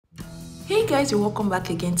Hey guys, you're welcome back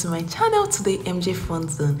again to my channel. Today MJ Fun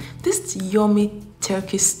Zone. This yummy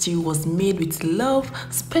turkey stew was made with love,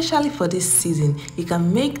 especially for this season. You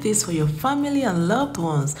can make this for your family and loved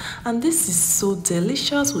ones, and this is so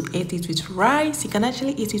delicious. We ate it with rice. You can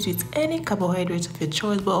actually eat it with any carbohydrate of your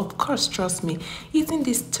choice, but of course, trust me, eating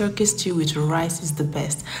this turkey stew with rice is the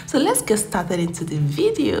best. So let's get started into the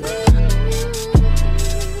video.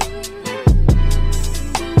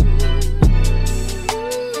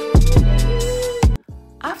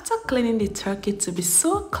 Cleaning the turkey to be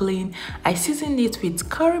so clean, I seasoned it with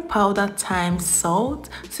curry powder, thyme, salt,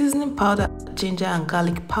 seasoning powder, ginger and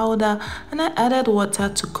garlic powder, and I added water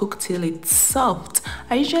to cook till it's soft.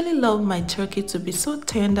 I usually love my turkey to be so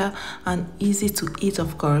tender and easy to eat,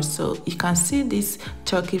 of course. So you can see this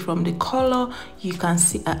turkey from the color. You can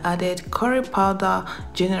see I added curry powder,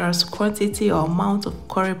 generous quantity or amount of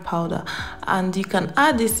curry powder, and you can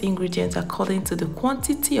add these ingredients according to the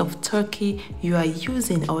quantity of turkey you are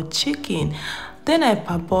using or chicken. Then I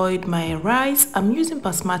parboiled my rice. I'm using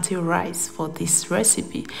Basmati rice for this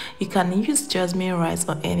recipe. You can use jasmine rice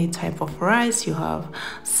or any type of rice you have.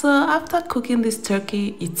 So after cooking this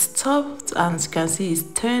turkey, it's stuffed, and as you can see, it's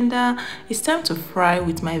tender. It's time to fry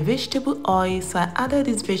with my vegetable oil. So I added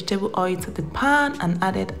this vegetable oil to the pan and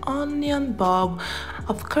added onion bulb.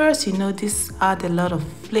 Of course, you know this adds a lot of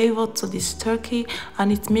flavor to this turkey,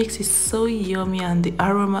 and it makes it so yummy, and the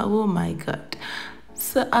aroma, oh my god.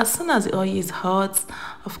 So as soon as the oil is hot,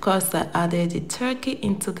 of course, I added the turkey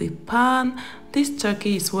into the pan. This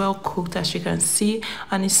turkey is well cooked, as you can see,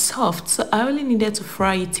 and it's soft. So I really needed to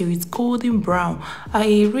fry it till it's golden brown.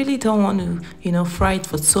 I really don't want to, fry it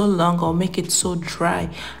for so long or make it so dry.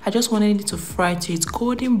 I just wanted it to fry till it's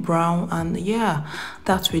golden brown, and yeah,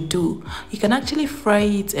 that will do. You can actually fry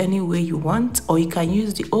it any way you want, or you can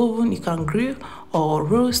use the oven, you can grill or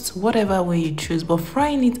roast, whatever way you choose. But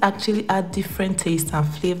frying it actually adds different taste and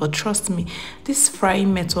flavor. Trust me, this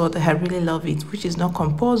frying method, I really love it, which is not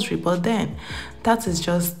compulsory, but then that is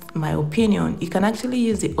just my opinion. You can actually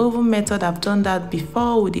use the oven method. I've done that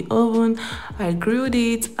before with the oven. I grilled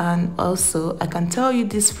it, and also I can tell you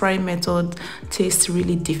this frying method tastes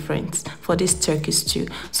really different for this turkey stew.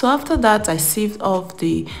 So after that, I sieved off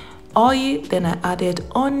the oil, then I added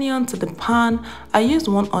onion to the pan. I used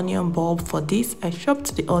 1 onion bulb for this. I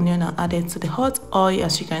chopped the onion and added to the hot oil.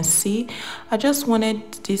 As you can see, I just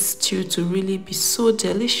wanted this stew to really be so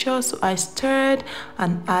delicious. So I stirred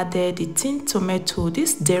and added the tin tomato,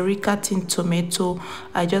 this Rica tin tomato.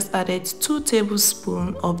 I just added 2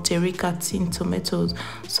 tablespoons of Rica tin tomatoes.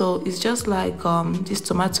 So it's just like this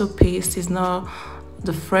tomato paste is not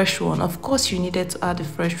the fresh one. Of course, you needed to add the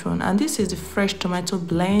fresh one, and this is the fresh tomato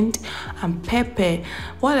blend and pepper.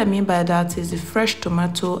 What I mean by that is the fresh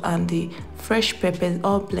tomato and the fresh pepper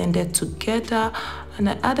all blended together, and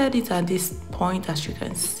I added it at this point, as you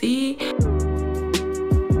can see.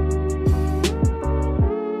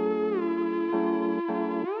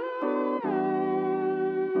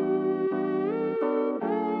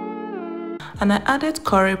 And I added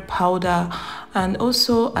curry powder, and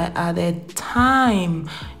also I added thyme.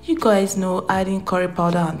 You guys know adding curry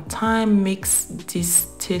powder and thyme makes this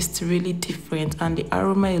taste really different, and the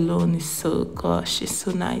aroma alone is so, gosh, it's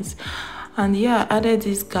so nice. And yeah, I added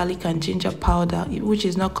this garlic and ginger powder, which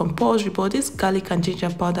is not compulsory, but this garlic and ginger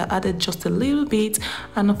powder added just a little bit,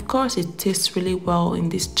 and of course it tastes really well in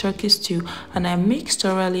this turkey stew. And I mixed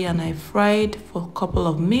thoroughly and I fried for a couple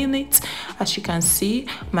of minutes. As you can see,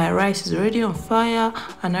 my rice is already on fire,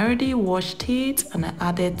 and I already washed it, and I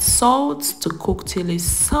added salt to cook till it's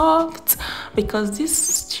soft, because this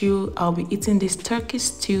stew, I'll be eating this turkey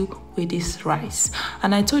stew with this rice.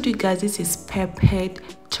 And I told you guys this is peppered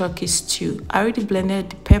turkey stew. I already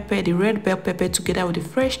blended the pepper, the red bell pepper, together with the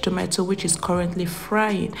fresh tomato, which is currently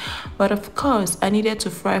frying. But of course, I needed to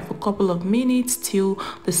fry for a couple of minutes till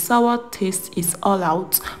the sour taste is all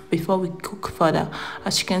out before we cook further.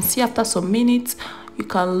 As you can see, after some minutes, you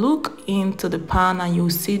can look into the pan and you'll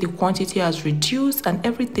see the quantity has reduced and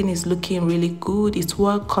everything is looking really good. It's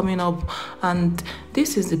well coming up, and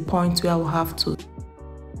this is the point where I will have to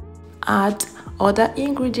add other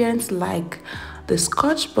ingredients like the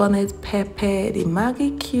Scotch bonnet pepper, the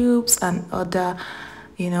Maggi cubes, and other,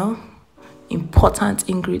 important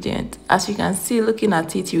ingredient. As you can see, looking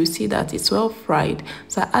at it, you see that it's well fried.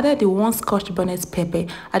 So I added the 1 Scotch bonnet pepper.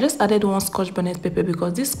 I just added 1 Scotch bonnet pepper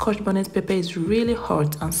because this Scotch bonnet pepper is really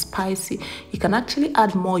hot and spicy. You can actually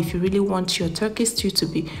add more if you really want your turkey stew to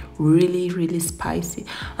be really spicy.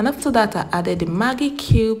 And after that, I added the Maggi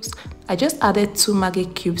cubes. I just added 2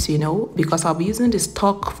 Maggi cubes, because I'll be using the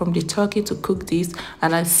stock from the turkey to cook this,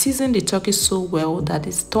 and I seasoned the turkey so well that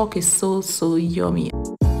the stock is so yummy.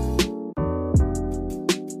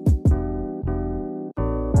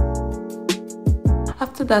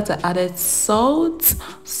 After that, I added salt.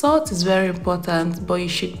 Salt is very important, but you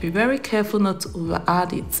should be very careful not to over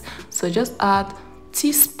add it. So just add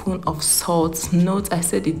teaspoon of salt. Note I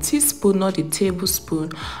said the teaspoon, not the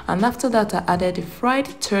tablespoon. And after that, I added the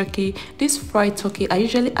fried turkey. This fried turkey, I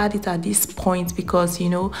usually add it at this point because, you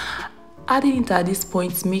know, adding it at this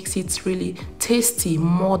point makes it really tasty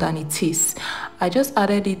more than it is. I just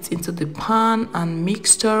added it into the pan and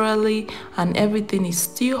mixed thoroughly, and everything is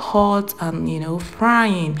still hot and, you know,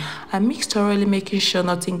 frying. I mixed thoroughly, making sure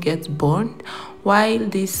nothing gets burned while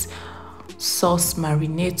this sauce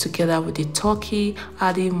marinate together with the turkey,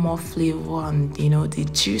 adding more flavor and, you know, the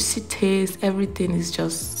juicy taste. Everything is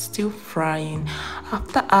just still frying.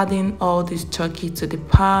 After adding all this turkey to the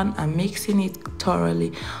pan and mixing it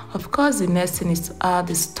thoroughly, of course the next thing is to add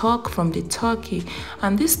the stock from the turkey,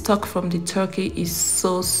 and this stock from the turkey is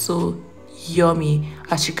so yummy.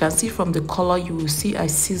 As you can see from the color, you will see I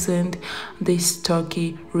seasoned this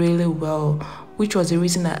turkey really well, which was the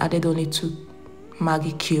reason I added only 2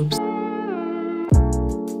 Maggi cubes.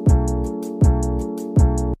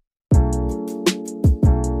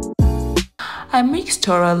 I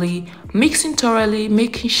mixing thoroughly,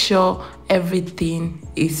 making sure everything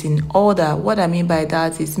is in order. What I mean by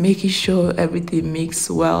that is making sure everything mixes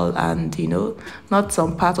well and, you know, not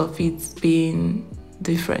some part of it being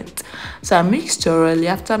different. So I mixed thoroughly.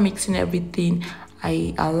 After mixing everything,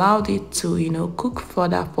 I allowed it to, you know, cook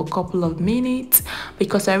further for a couple of minutes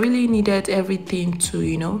because I really needed everything to,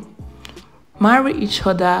 you know, marry each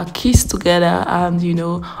other, kiss together, and, you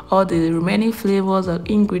know, all the remaining flavors and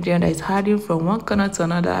ingredients that is hiding from one corner to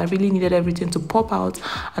another. I really needed everything to pop out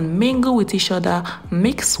and mingle with each other,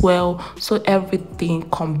 mix well, so everything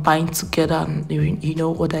combined together, and you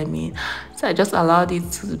know what I mean. So I just allowed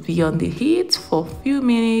it to be on the heat for a few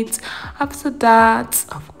minutes. After that,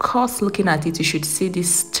 of course, looking at it, you should see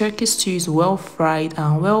this turkey stew is well fried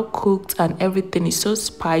and well cooked, and everything is so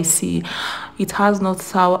spicy. It has no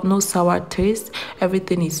sour taste.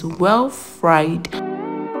 Everything is well fried.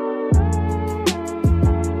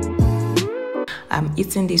 I'm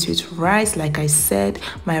eating this with rice. Like I said,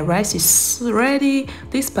 my rice is ready.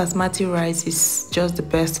 This basmati rice is just the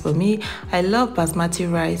best for me. I love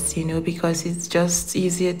basmati rice, you know, because it's just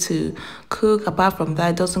easier to cook. Apart from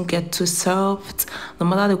that, it doesn't get too soft. No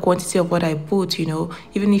matter the quantity of what I put, you know,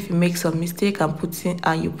 even if you make some mistake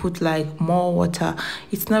and you put like more water,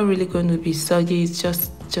 it's not really going to be soggy. It's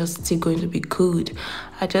just still going to be good.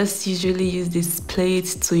 I just usually use this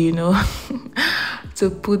plate to, you know, to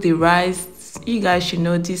put the rice. You guys should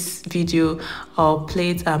know this video or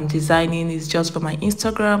plate I'm designing is just for my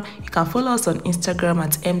Instagram. You can follow us on Instagram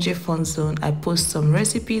at MJ Fun Zone. I post some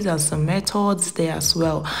recipes and some methods there as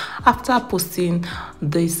well. After posting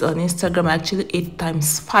this on Instagram, I actually ate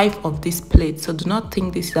times 5 of this plate. So do not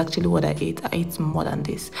think this is actually what I ate. I ate more than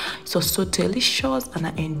this. It was so delicious and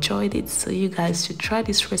I enjoyed it. So you guys should try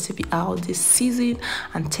this recipe out this season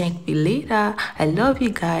and thank me later. I love you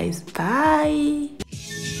guys. Bye.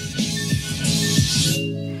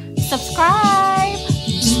 Subscribe.